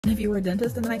If you were a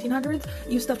dentist in the 1900s,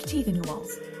 you stuffed teeth in your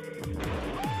walls.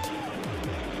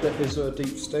 Is a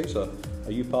deep stater.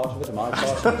 Are you part of it? Am I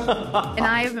part of it? And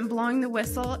I have been blowing the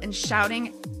whistle and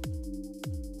shouting.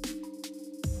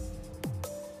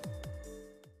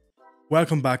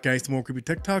 Welcome back, guys, to more creepy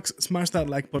TikToks. Smash that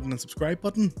like button and subscribe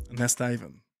button, and let's dive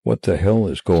in. What the hell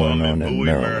is going on in Bowie,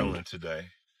 Maryland today,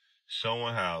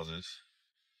 showing houses,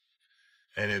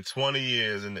 and in 20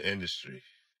 years in the industry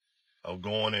of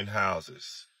going in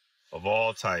houses of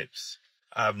all types,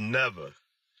 I've never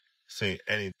seen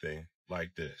anything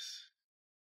like this.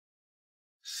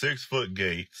 6-foot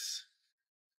gates,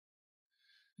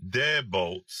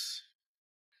 deadbolts,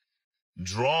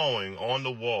 drawing on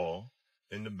the wall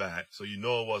in the back, so you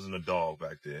know it wasn't a dog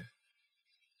back there.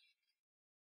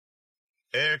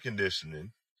 Air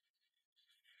conditioning.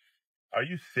 Are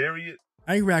you serious?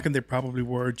 I reckon they probably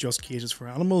were just cages for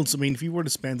animals. I mean, if you were to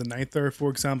spend the night there, for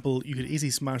example, you could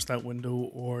easily smash that window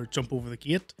or jump over the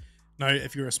gate. Now,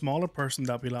 if you're a smaller person,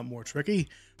 that'd be a lot more tricky.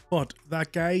 But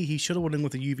that guy, he should have went in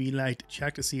with a UV light,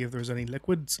 checked to see if there's any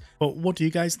liquids. But what do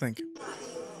you guys think?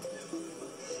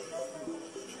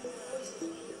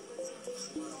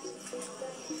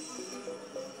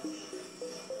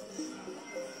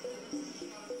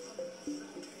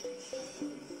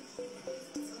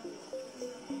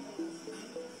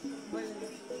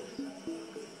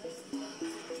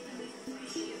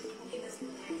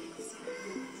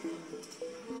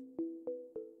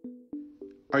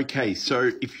 Okay,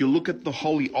 so if you look at the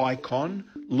holy icon,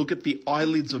 look at the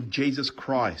eyelids of Jesus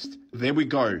Christ. There we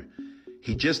go.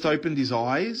 He just opened his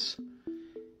eyes,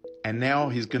 and now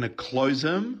he's going to close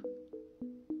them.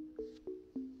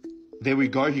 There we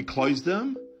go, he closed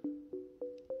them.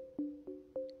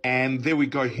 And there we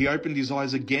go, he opened his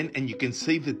eyes again, and you can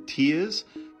see the tears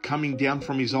coming down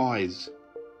from his eyes.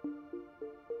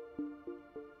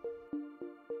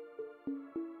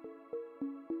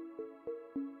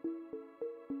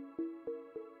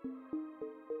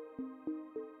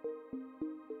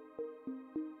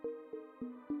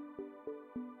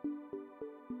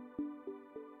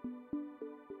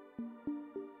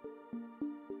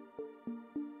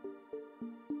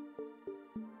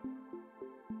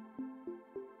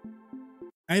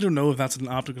 I don't know if that's an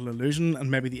optical illusion and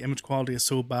maybe the image quality is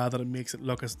so bad that it makes it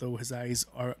look as though his eyes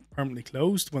are permanently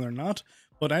closed when they're not.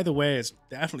 But either way, it's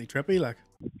definitely trippy, like.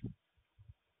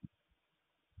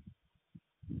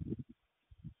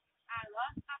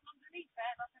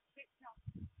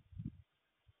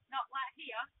 Not like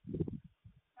here.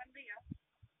 From here.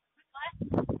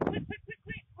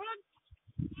 Quick, run!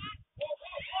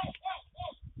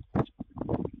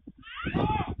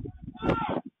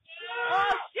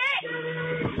 Oh shit!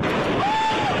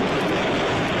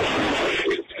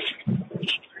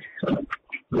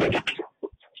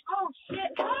 Oh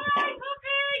shit! Alright,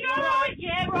 Puppy! You're alright,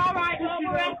 yeah, we're alright, don't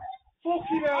worry.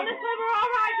 Honestly, we're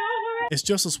alright, don't worry. It's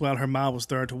just as well her ma was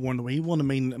there to warn the wee one. I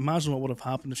mean, imagine what would have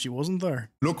happened if she wasn't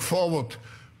there. Look forward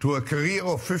to a career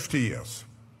of 50 years.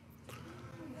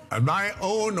 And my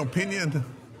own opinion,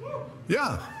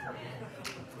 yeah.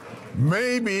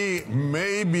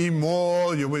 Maybe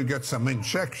more. You will get some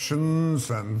injections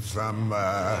and some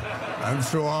and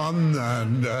so on,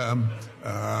 and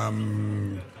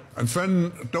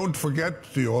then don't forget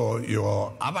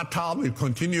your avatar will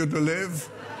continue to live.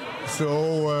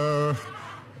 So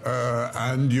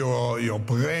and your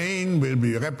brain will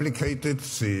be replicated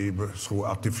through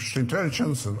artificial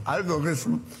intelligence and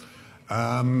algorithm.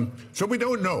 So we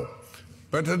don't know,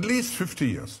 but at least 50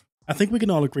 years. I think we can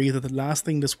all agree that the last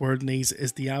thing this world needs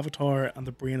is the avatar and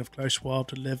the brain of Klaus Schwab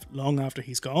to live long after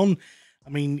he's gone. I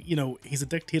mean, you know, he's a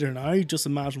dictator now. Just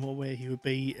imagine what way he would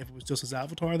be if it was just his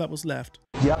avatar that was left.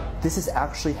 Yep, this is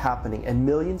actually happening, and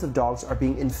millions of dogs are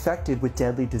being infected with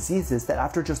deadly diseases that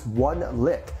after just one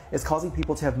lick is causing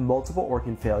people to have multiple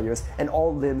organ failures and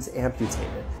all limbs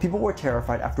amputated. People were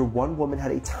terrified after one woman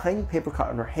had a tiny paper cut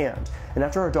on her hand, and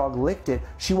after her dog licked it,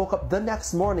 she woke up the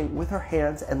next morning with her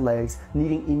hands and legs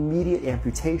needing immediate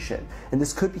amputation, and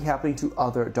this could be happening to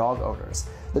other dog owners.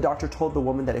 The doctor told the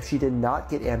woman that if she did not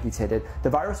get amputated, the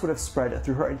virus would have spread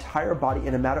through her entire body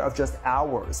in a matter of just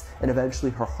hours, and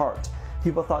eventually her heart.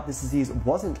 People thought this disease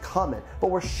wasn't common, but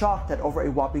were shocked that over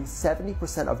a whopping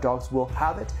 70% of dogs will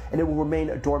have it and it will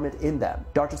remain dormant in them.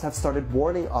 Doctors have started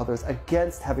warning others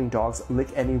against having dogs lick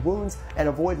any wounds and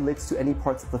avoid licks to any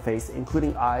parts of the face,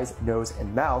 including eyes, nose,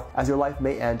 and mouth, as your life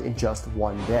may end in just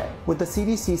one day. With the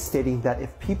CDC stating that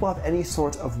if people have any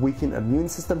sort of weakened immune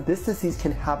system, this disease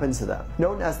can happen to them,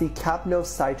 known as the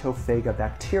capnocytophaga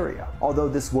bacteria. Although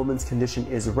this woman's condition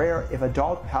is rare, if a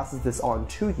dog passes this on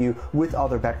to you with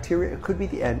other bacteria, it could be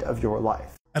the end of your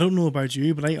life. I don't know about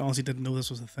you, but I honestly didn't know this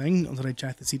was a thing until I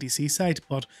checked the CDC site.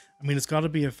 But I mean, it's got to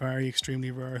be a very extremely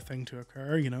rare thing to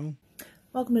occur, you know?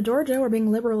 Welcome to Georgia, where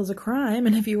being liberal is a crime,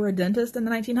 and if you were a dentist in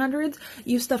the 1900s,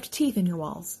 you stuffed teeth in your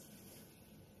walls.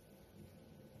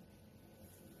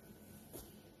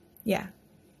 Yeah.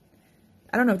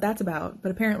 I don't know what that's about,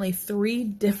 but apparently 3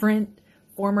 different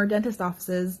former dentist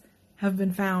offices have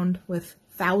been found with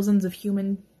thousands of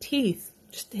human teeth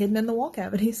just hidden in the wall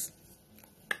cavities.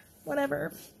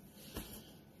 Whatever.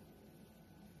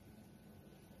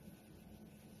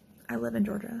 I live in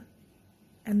Georgia,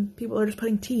 and people are just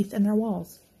putting teeth in their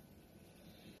walls.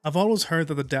 I've always heard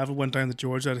that the devil went down to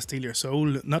Georgia to steal your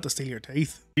soul, not to steal your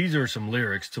teeth. These are some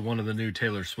lyrics to one of the new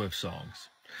Taylor Swift songs.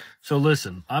 So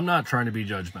listen, I'm not trying to be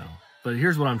judgmental, but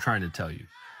here's what I'm trying to tell you.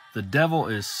 The devil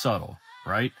is subtle,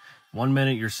 right? One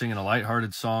minute you're singing a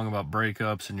lighthearted song about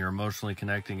breakups and you're emotionally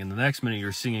connecting, and the next minute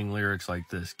you're singing lyrics like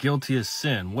this. Guilty as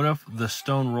sin. What if the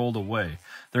stone rolled away?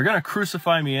 They're going to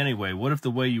crucify me anyway. What if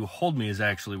the way you hold me is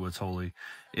actually what's holy?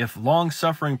 If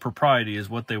long-suffering propriety is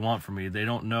what they want from me, they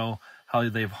don't know how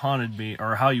they've haunted me,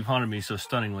 or how you've haunted me so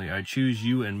stunningly. I choose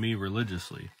you and me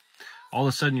religiously. All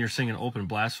of a sudden you're singing open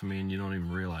blasphemy and you don't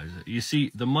even realize it. You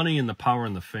see, the money and the power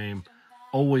and the fame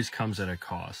always comes at a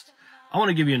cost. I want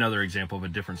to give you another example of a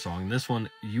different song. This one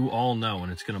you all know,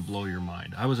 and it's going to blow your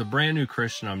mind. I was a brand new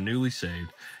Christian. I'm newly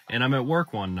saved, and I'm at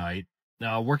work one night,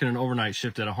 working an overnight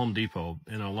shift at a Home Depot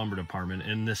in a lumber department,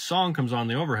 and this song comes on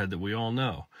the overhead that we all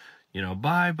know. You know,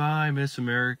 bye bye Miss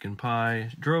American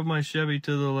Pie, drove my Chevy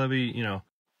to the levee, you know.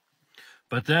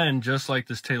 But then, just like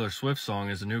this Taylor Swift song,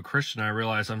 as a new Christian, I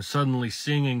realize I'm suddenly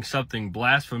singing something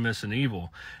blasphemous and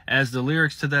evil. As the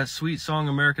lyrics to that sweet song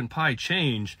American Pie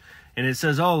change, and it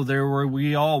says, oh,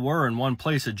 we all were in one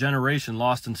place, a generation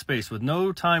lost in space, with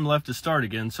no time left to start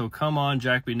again. So come on,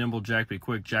 Jack be nimble, Jack be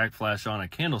quick, Jack flash on a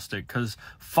candlestick, 'cause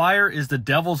fire is the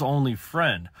devil's only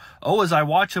friend. Oh, as I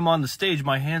watch him on the stage,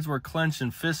 my hands were clenched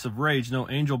in fists of rage. No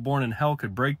angel born in hell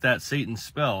could break that Satan's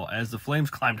spell. As the flames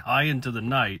climbed high into the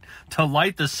night, to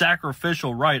light the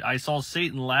sacrificial rite, I saw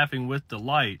Satan laughing with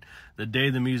delight. The day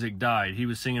the music died, he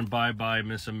was singing bye bye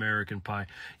Miss American Pie.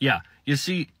 Yeah, you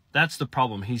see, that's the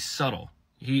problem. He's subtle.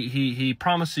 He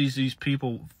promises these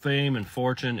people fame and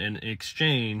fortune. In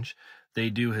exchange, they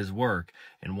do his work.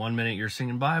 And 1 minute you're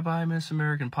singing bye bye Miss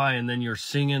American Pie, and then you're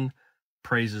singing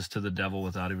praises to the devil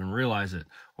without even realize it.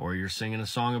 Or you're singing a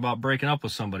song about breaking up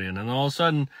with somebody, and then all of a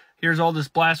sudden here's all this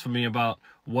blasphemy about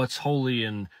what's holy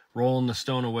and rolling the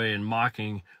stone away and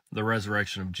mocking the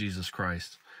resurrection of Jesus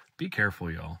Christ. Be careful,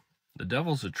 y'all. The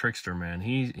devil's a trickster, man.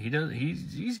 He's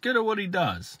good at what he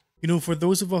does. You know, for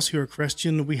those of us who are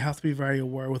Christian, we have to be very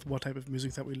aware with what type of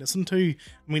music that we listen to.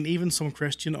 I mean, even some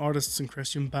Christian artists and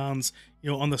Christian bands,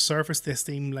 you know, on the surface, they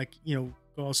seem like, you know,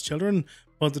 God's children.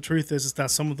 But the truth is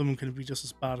that some of them can be just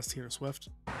as bad as Taylor Swift.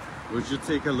 Would you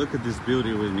take a look at this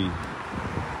beauty with me?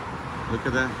 Look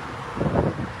at that.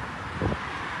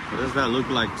 What does that look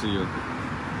like to you?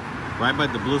 Right by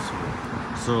the blue.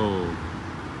 So,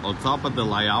 on top of the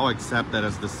light, I'll accept that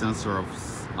as the sensor of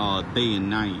day and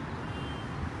night.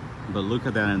 But look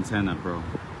at that antenna, bro.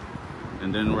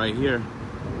 And then right here,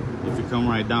 if you come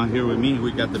right down here with me,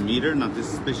 we got the meter, not this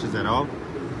suspicious at all.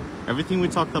 Everything we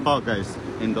talked about, guys,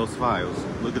 in those files.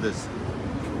 Look at this.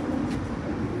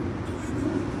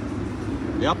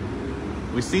 Yep,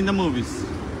 we've seen the movies.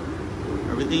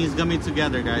 Everything is coming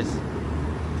together, guys.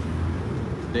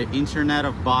 The Internet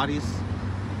of Bodies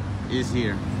is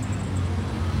here.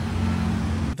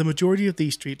 The majority of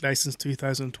these streetlights since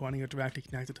 2020 are directly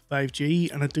connected to 5G,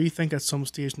 and I do think at some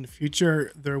stage in the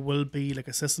future there will be like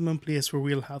a system in place where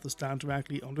we'll have to stand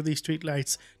directly under these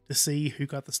streetlights to see who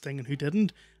got the sting and who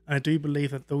didn't. And I do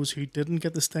believe that those who didn't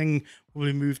get the sting will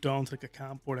be moved on to like a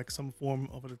camp or like some form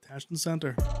of a detention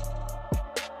centre.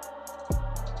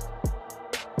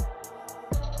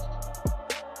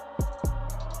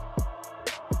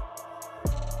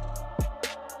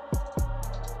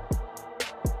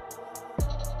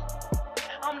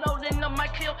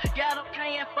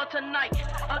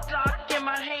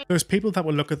 There's people that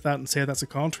will look at that and say that's a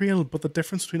contrail, but the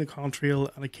difference between a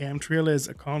contrail and a chemtrail is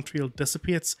a contrail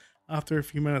dissipates after a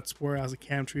few minutes, whereas a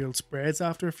chemtrail spreads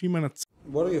after a few minutes.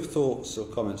 What are your thoughts or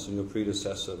comments on your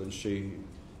predecessor when she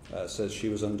says she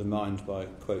was undermined by,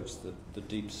 quotes, the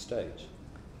deep state?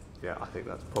 Yeah, I think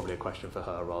that's probably a question for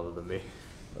her rather than me.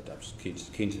 But I'm just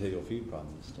keen to hear your view, Prime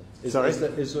Minister.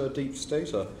 Is there a deep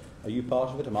state, or are you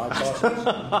part of it? Am I part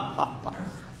of it?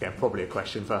 Yeah, probably a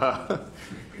question for her.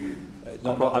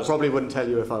 I probably wouldn't tell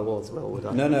you if I was, Will, would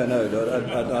I? No, and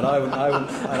I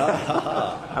wouldn't.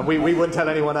 And we wouldn't tell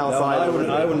anyone else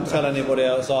either. I wouldn't tell anybody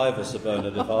else either, Sir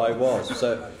Bernard, if I was.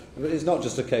 So But it's not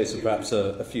just a case of perhaps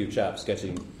a few chaps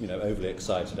getting, overly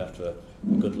excited after a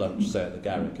good lunch, say at the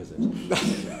Garrick, is it?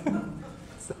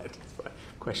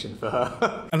 Question for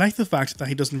her. I like the fact that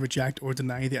he doesn't reject or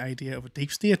deny the idea of a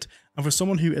deep state, and for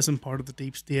someone who isn't part of the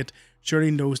deep state,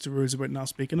 surely knows the rules about not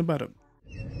speaking about it.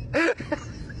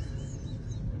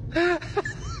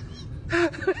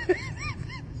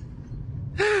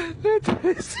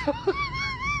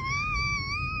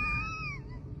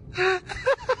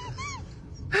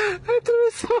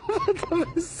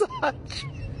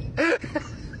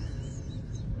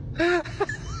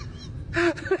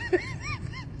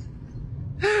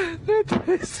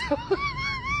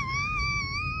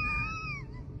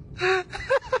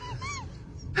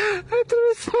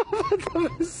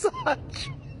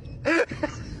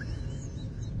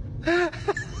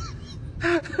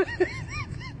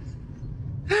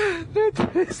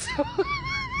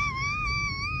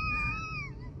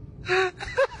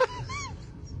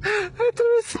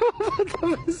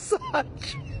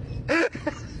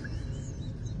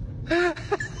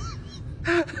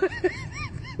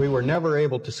 We were never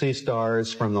able to see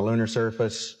stars from the lunar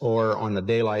surface or on the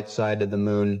daylight side of the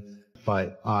moon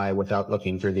by eye without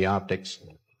looking through the optics.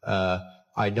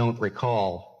 I don't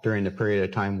recall during the period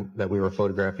of time that we were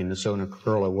photographing the solar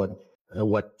corona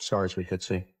what stars we could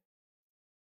see.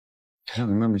 I don't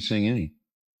remember seeing any.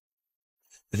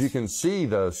 You can see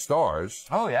the stars.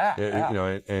 Oh, yeah.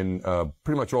 And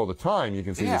pretty much all the time you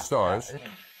can see the stars.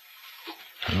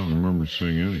 I don't remember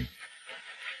seeing any.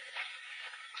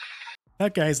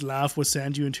 That guy's laugh would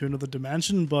send you into another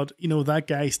dimension, but, that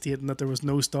guy stating that there was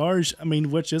no stars, I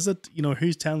mean, which is it?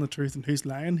 Who's telling the truth and who's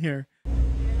lying here?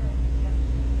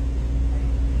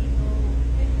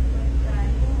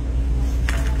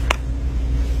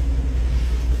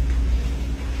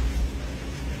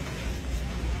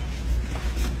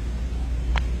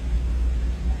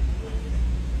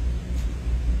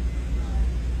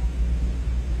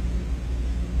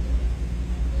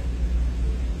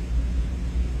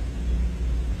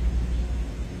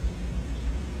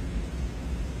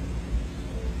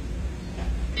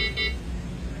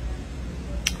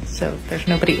 So there's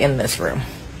nobody in this room.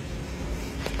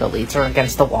 The leads are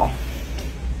against the wall.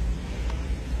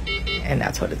 And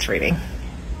that's what it's reading.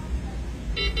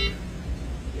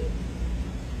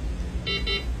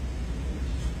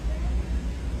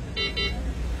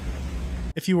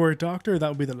 If you were a doctor, that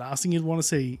would be the last thing you'd want to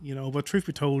see, but truth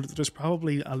be told, there's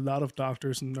probably a lot of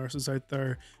doctors and nurses out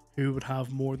there who would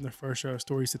have more than their fair share of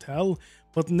stories to tell.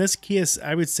 But in this case,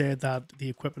 I would say that the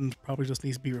equipment probably just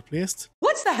needs to be replaced.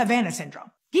 What's the Havana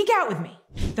Syndrome? Geek out with me.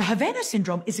 The Havana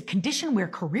Syndrome is a condition where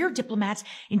career diplomats,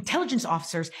 intelligence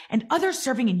officers, and others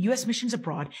serving in U.S. missions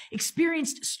abroad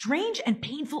experienced strange and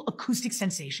painful acoustic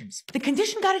sensations. The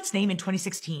condition got its name in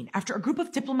 2016 after a group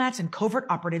of diplomats and covert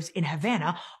operatives in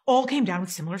Havana all came down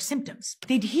with similar symptoms.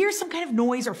 They'd hear some kind of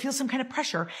noise or feel some kind of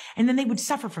pressure, and then they would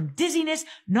suffer from dizziness,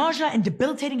 nausea, and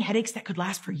debilitating headaches that could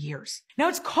last for years. Now,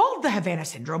 it's called the Havana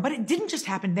Syndrome, but it didn't just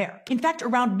happen there. In fact,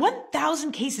 around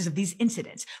 1,000 cases of these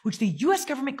incidents, which the U.S.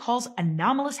 government calls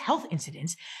anomalous health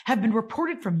incidents, have been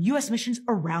reported from U.S. missions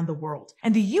around the world.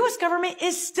 And the U.S. government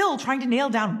is still trying to nail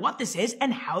down what this is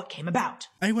and how it came about.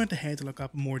 I went ahead to look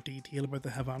up more detail about the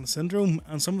Havana Syndrome,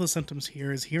 and some of the symptoms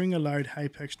here is hearing a loud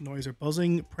high-pitched noise or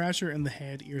buzzing, pressure in the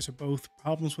head, ears or both,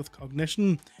 problems with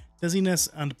cognition, dizziness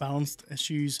and balance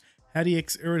issues,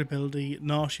 headaches, irritability,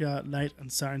 nausea, light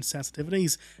and sound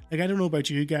sensitivities. I don't know about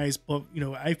you guys, but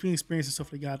I've been experiencing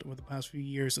stuff like that over the past few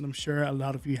years, and I'm sure a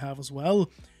lot of you have as well.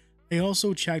 I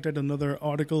also checked out another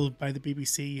article by the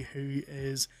BBC who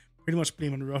is pretty much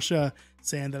blaming Russia,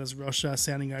 saying that it's Russia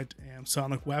sending out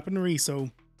sonic weaponry, so,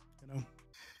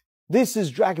 This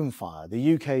is Dragonfire,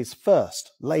 the UK's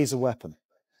first laser weapon.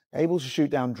 Able to shoot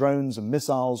down drones and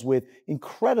missiles with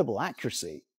incredible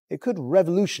accuracy, it could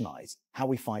revolutionise how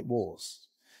we fight wars.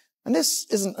 And this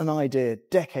isn't an idea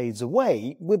decades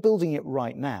away, we're building it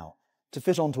right now to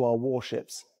fit onto our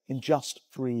warships in just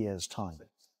 3 years' time.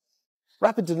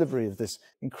 Rapid delivery of this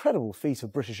incredible feat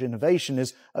of British innovation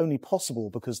is only possible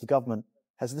because the government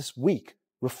has this week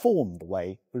reformed the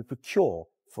way we procure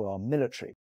for our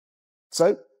military.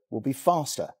 So we'll be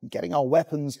faster in getting our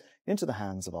weapons into the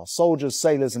hands of our soldiers,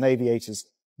 sailors and aviators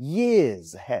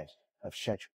years ahead of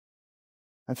schedule.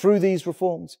 And through these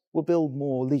reforms, we'll build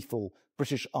more lethal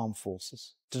British armed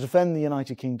forces to defend the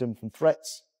United Kingdom from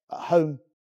threats at home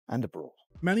and abroad.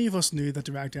 Many of us knew that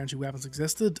direct entry weapons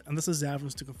existed, and this is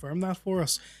evidence to confirm that for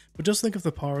us, but just think of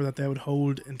the power that they would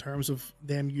hold in terms of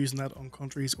them using that on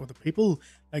countries or the people,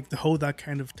 to hold that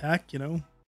kind of tech,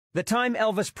 The time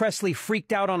Elvis Presley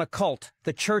freaked out on a cult,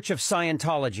 the Church of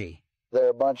Scientology. They're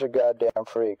a bunch of goddamn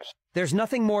freaks. There's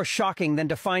nothing more shocking than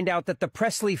to find out that the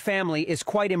Presley family is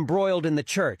quite embroiled in the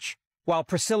church. While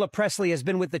Priscilla Presley has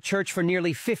been with the church for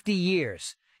nearly 50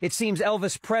 years, it seems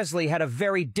Elvis Presley had a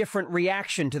very different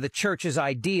reaction to the church's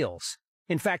ideals.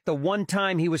 In fact, the one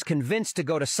time he was convinced to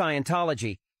go to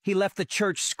Scientology, he left the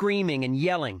church screaming and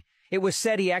yelling. It was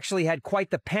said he actually had quite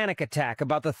the panic attack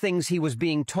about the things he was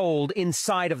being told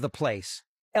inside of the place.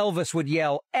 Elvis would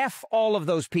yell, "F all of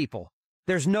those people.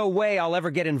 There's no way I'll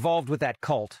ever get involved with that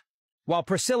cult." While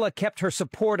Priscilla kept her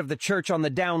support of the church on the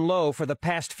down low for the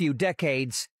past few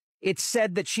decades, it's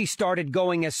said that she started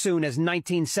going as soon as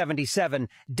 1977,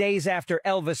 days after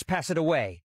Elvis passed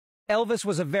away. Elvis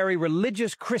was a very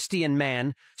religious Christian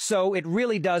man, so it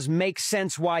really does make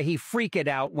sense why he freaked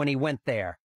out when he went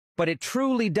there. But it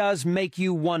truly does make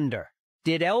you wonder,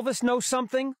 did Elvis know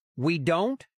something we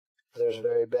don't? There's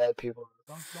very bad people.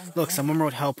 Look, someone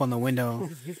wrote help on the window,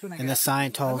 and the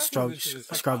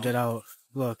Scientology scrubbed it out.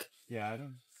 Look. Yeah, I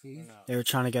don't see. They were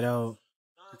trying to get out.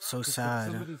 It's so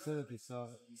sad. Somebody said that they saw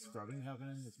scrubbing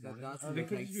happening.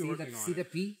 See the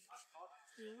P?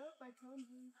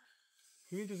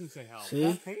 He doesn't say help.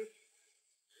 See?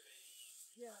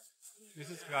 This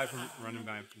is the guy from running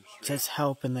by from It says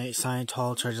help, and the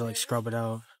Scientology tried to scrub it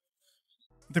out.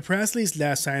 The Presleys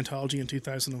left Scientology in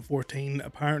 2014,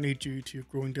 apparently due to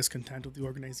growing discontent with the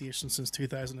organization since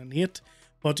 2008.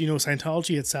 But,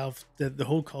 Scientology itself, the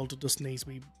whole cult, just needs to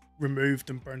be removed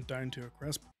and burnt down to a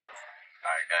crisp.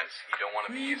 Alright guys, you don't want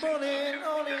to be using Bluetooth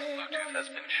because Bluetooth has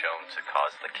been shown to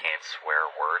cause the can't swear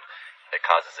word. It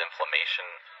causes inflammation,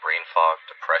 brain fog,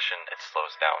 depression, it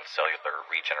slows down cellular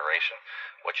regeneration.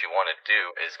 What you want to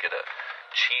do is get a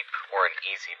cheap or an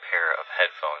easy pair of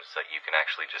headphones that you can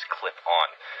actually just clip on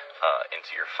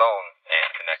into your phone and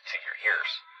connect to your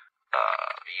ears.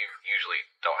 You usually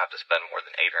don't have to spend more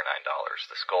than $8 or $9.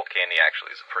 The Skull Candy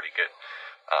actually is a pretty good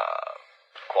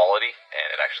quality, and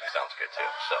it actually sounds good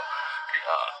too. So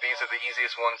these are the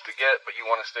easiest ones to get, but you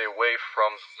want to stay away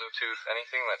from Bluetooth.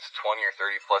 Anything that's $20 or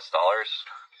 $30+ dollars,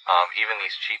 even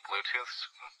these cheap Bluetooths,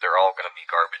 they're all going to be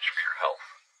garbage for your health,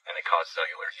 and they cause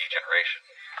cellular degeneration.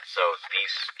 So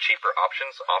these cheaper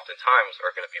options oftentimes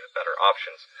are going to be the better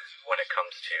options when it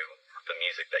comes to the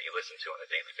music that you listen to on a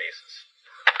daily basis.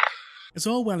 It's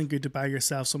all well and good to buy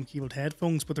yourself some cabled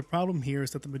headphones, but the problem here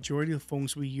is that the majority of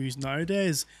phones we use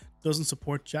nowadays doesn't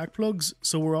support jack plugs,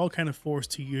 so we're all kind of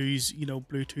forced to use,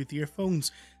 Bluetooth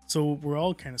earphones. So we're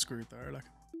all kind of screwed there.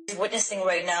 Witnessing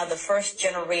right now the first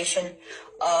generation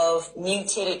of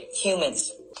mutated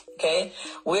humans. Okay,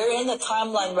 we're in the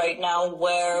timeline right now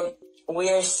where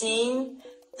we're seeing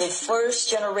the first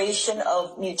generation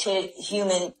of mutated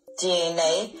human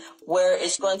DNA, where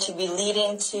it's going to be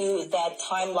leading to that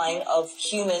timeline of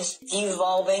humans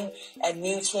devolving and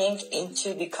mutating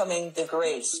into becoming the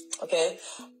Greys. Okay,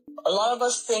 a lot of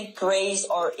us think Greys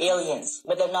are aliens,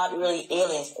 but they're not really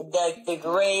aliens. The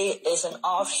Grey is an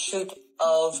offshoot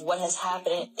of what has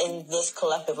happened in this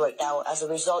collective right now as a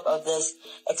result of this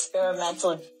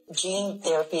experimental gene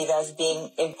therapy that's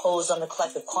being imposed on the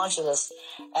collective consciousness.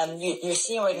 And you're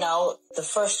seeing right now the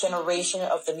first generation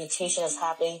of the mutation is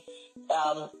happening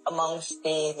amongst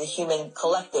the human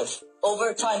collective.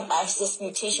 Over time, as this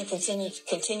mutation continues,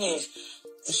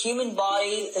 the human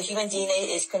body, the human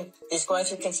DNA is going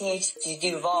to continue to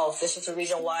devolve. This is the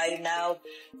reason why now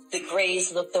the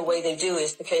Greys look the way they do,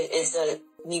 is because it's a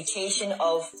mutation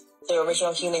of the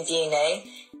original human DNA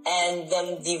and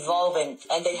them devolving,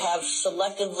 and they have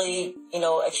selectively,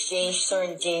 exchanged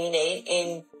certain DNA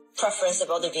in preference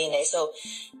of other DNA. So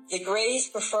the Greys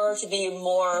prefer to be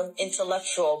more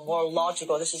intellectual, more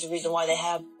logical. This is the reason why they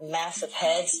have massive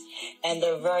heads, and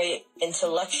they're very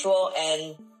intellectual,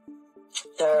 and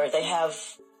they have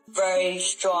very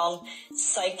strong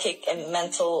psychic and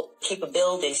mental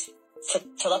capabilities.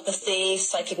 Telepathy,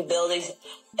 psychic abilities,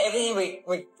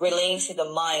 everything relates to the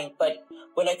mind. But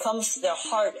when it comes to their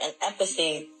heart and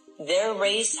empathy, their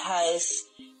race has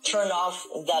turned off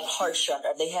that heart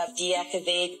chakra. They have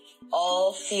deactivated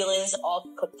all feelings, all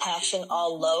compassion,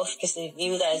 all love, because they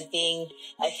view that as being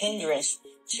a hindrance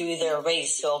to their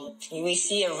race. So we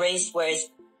see a race where it's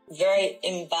very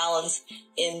imbalanced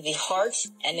in the heart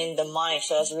and in the mind.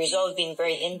 So as a result of being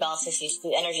very imbalanced in these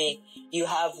two energy, you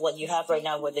have what you have right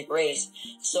now with the Greys.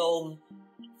 So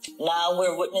now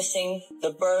we're witnessing the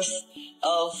birth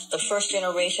of the first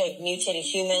generation of mutated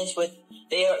humans.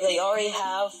 They already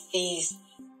have these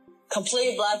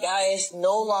completely black eyes,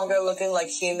 no longer looking like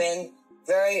human,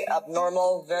 very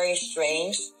abnormal, very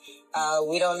strange.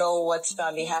 We don't know what's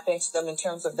going to be happening to them in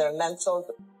terms of their mental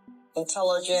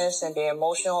intelligence and their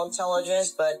emotional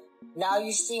intelligence, but Now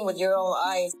you've seen with your own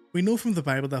eyes. We know from the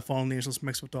Bible that fallen angels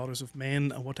mixed with daughters of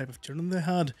men and what type of children they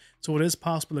had, so it is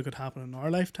possible it could happen in our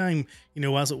lifetime, you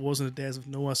know, as it was in the days of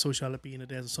Noah, so shall it be in the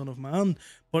days of the Son of Man.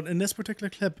 But in this particular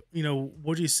clip, you know,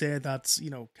 would you say that's, you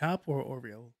know, cap or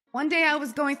real? One day I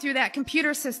was going through that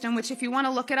computer system, which if you want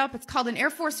to look it up, it's called an Air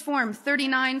Force Form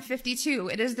 3952.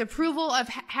 It is the approval of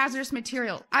hazardous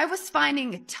material. I was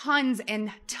finding tons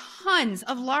and tons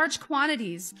of large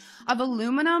quantities of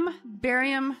aluminum,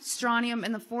 barium, strontium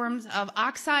in the forms of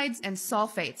oxides and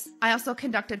sulfates. I also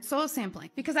conducted soil sampling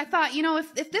because I thought, you know,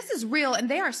 if this is real and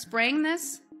they are spraying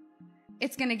this,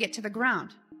 it's going to get to the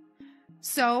ground.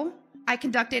 So I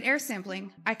conducted air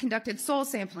sampling, I conducted soil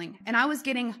sampling, and I was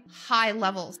getting high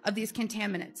levels of these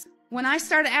contaminants. When I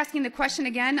started asking the question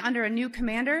again under a new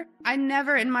commander, I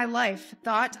never in my life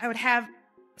thought I would have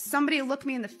somebody look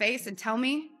me in the face and tell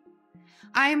me,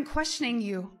 I am questioning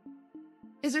you.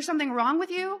 Is there something wrong with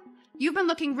you? You've been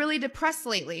looking really depressed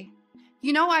lately.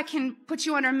 You know I can put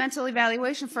you under a mental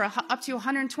evaluation for up to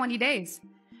 120 days.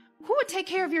 Who would take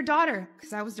care of your daughter?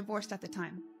 Because I was divorced at the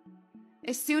time.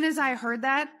 As soon as I heard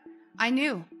that, I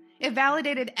knew. It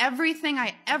validated everything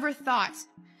I ever thought.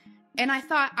 And I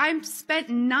thought, I've spent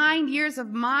 9 years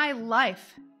of my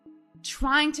life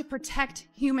trying to protect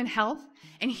human health,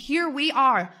 and here we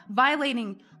are,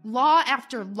 violating law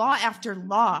after law after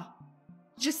law.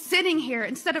 Just sitting here,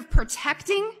 instead of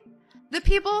protecting the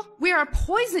people, we are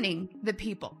poisoning the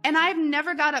people. And I've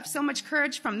never got up so much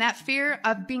courage from that fear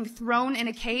of being thrown in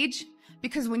a cage,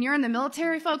 because when you're in the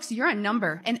military, folks, you're a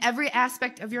number, and every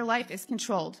aspect of your life is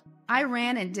controlled. I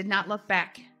ran and did not look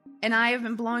back, and I have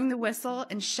been blowing the whistle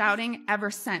and shouting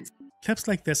ever since. Clips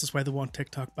like this is why they want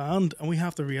TikTok banned, and we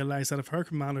have to realise that if her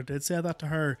commander did say that to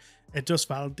her, it just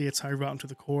validates how rotten to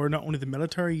the core not only the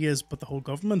military is, but the whole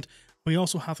government. We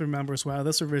also have to remember as well,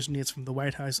 this originates from the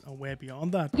White House and way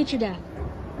beyond that. Look at your dad.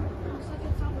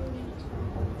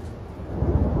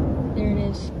 There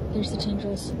it is. There's the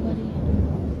tendrils, buddy.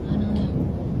 I don't know.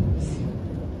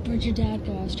 Where'd your dad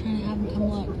go? I was trying to have him come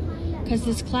look. Because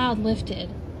this cloud lifted.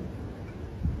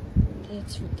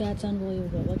 That's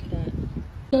unbelievable. Look at that.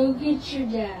 Go get your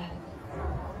dad.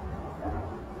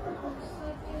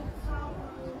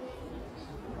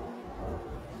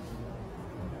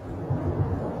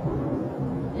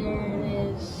 There it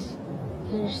is.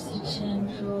 There's the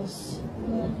tendrils,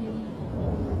 buddy.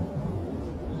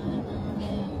 I don't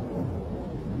know.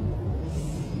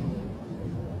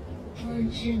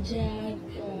 Where'd your dad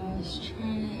go? I was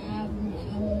trying to have him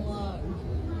come look.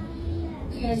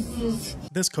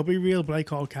 This could be real, but I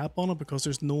call cap on it because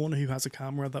there's no one who has a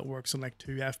camera that works on like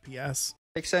 2 FPS.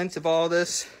 Make sense of all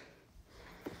this.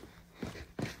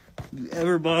 You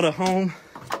ever bought a home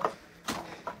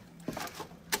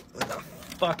with a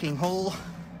fucking hole?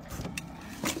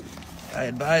 I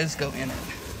advise go in it.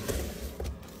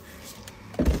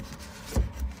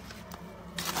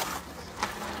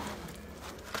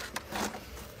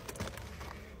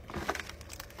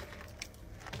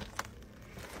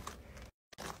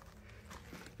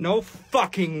 No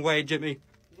fucking way, Jimmy.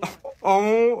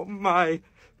 Oh my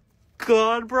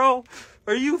god, bro.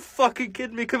 Are you fucking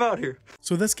kidding me? Come out here.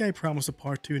 So this guy promised a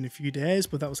part 2 in a few days,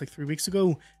 but that was like 3 weeks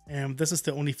ago. This is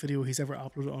the only video he's ever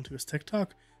uploaded onto his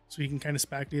TikTok, so you can kind of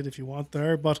speculate if you want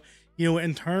there. But, you know,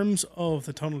 in terms of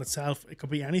the tunnel itself, it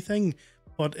could be anything.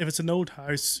 But if it's an old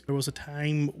house, there was a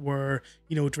time where,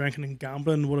 you know, drinking and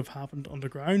gambling would have happened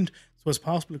underground. So it's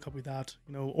possible it could be that,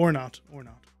 you know, or not.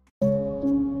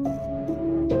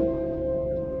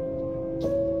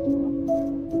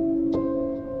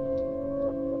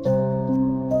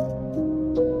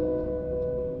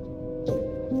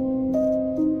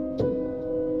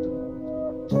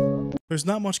 There's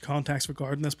not much context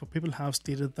regarding this, but people have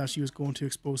stated that she was going to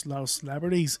expose a lot of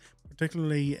celebrities,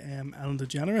 particularly Ellen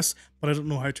DeGeneres, but I don't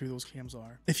know how true those claims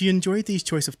are. If you enjoyed these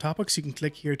choice of topics, you can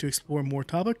click here to explore more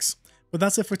topics. But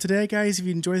that's it for today, guys. If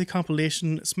you enjoyed the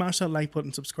compilation, smash that like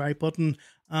button, subscribe button,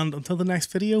 and until the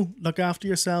next video, look after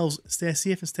yourselves, stay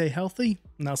safe and stay healthy,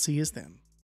 and I'll see you then.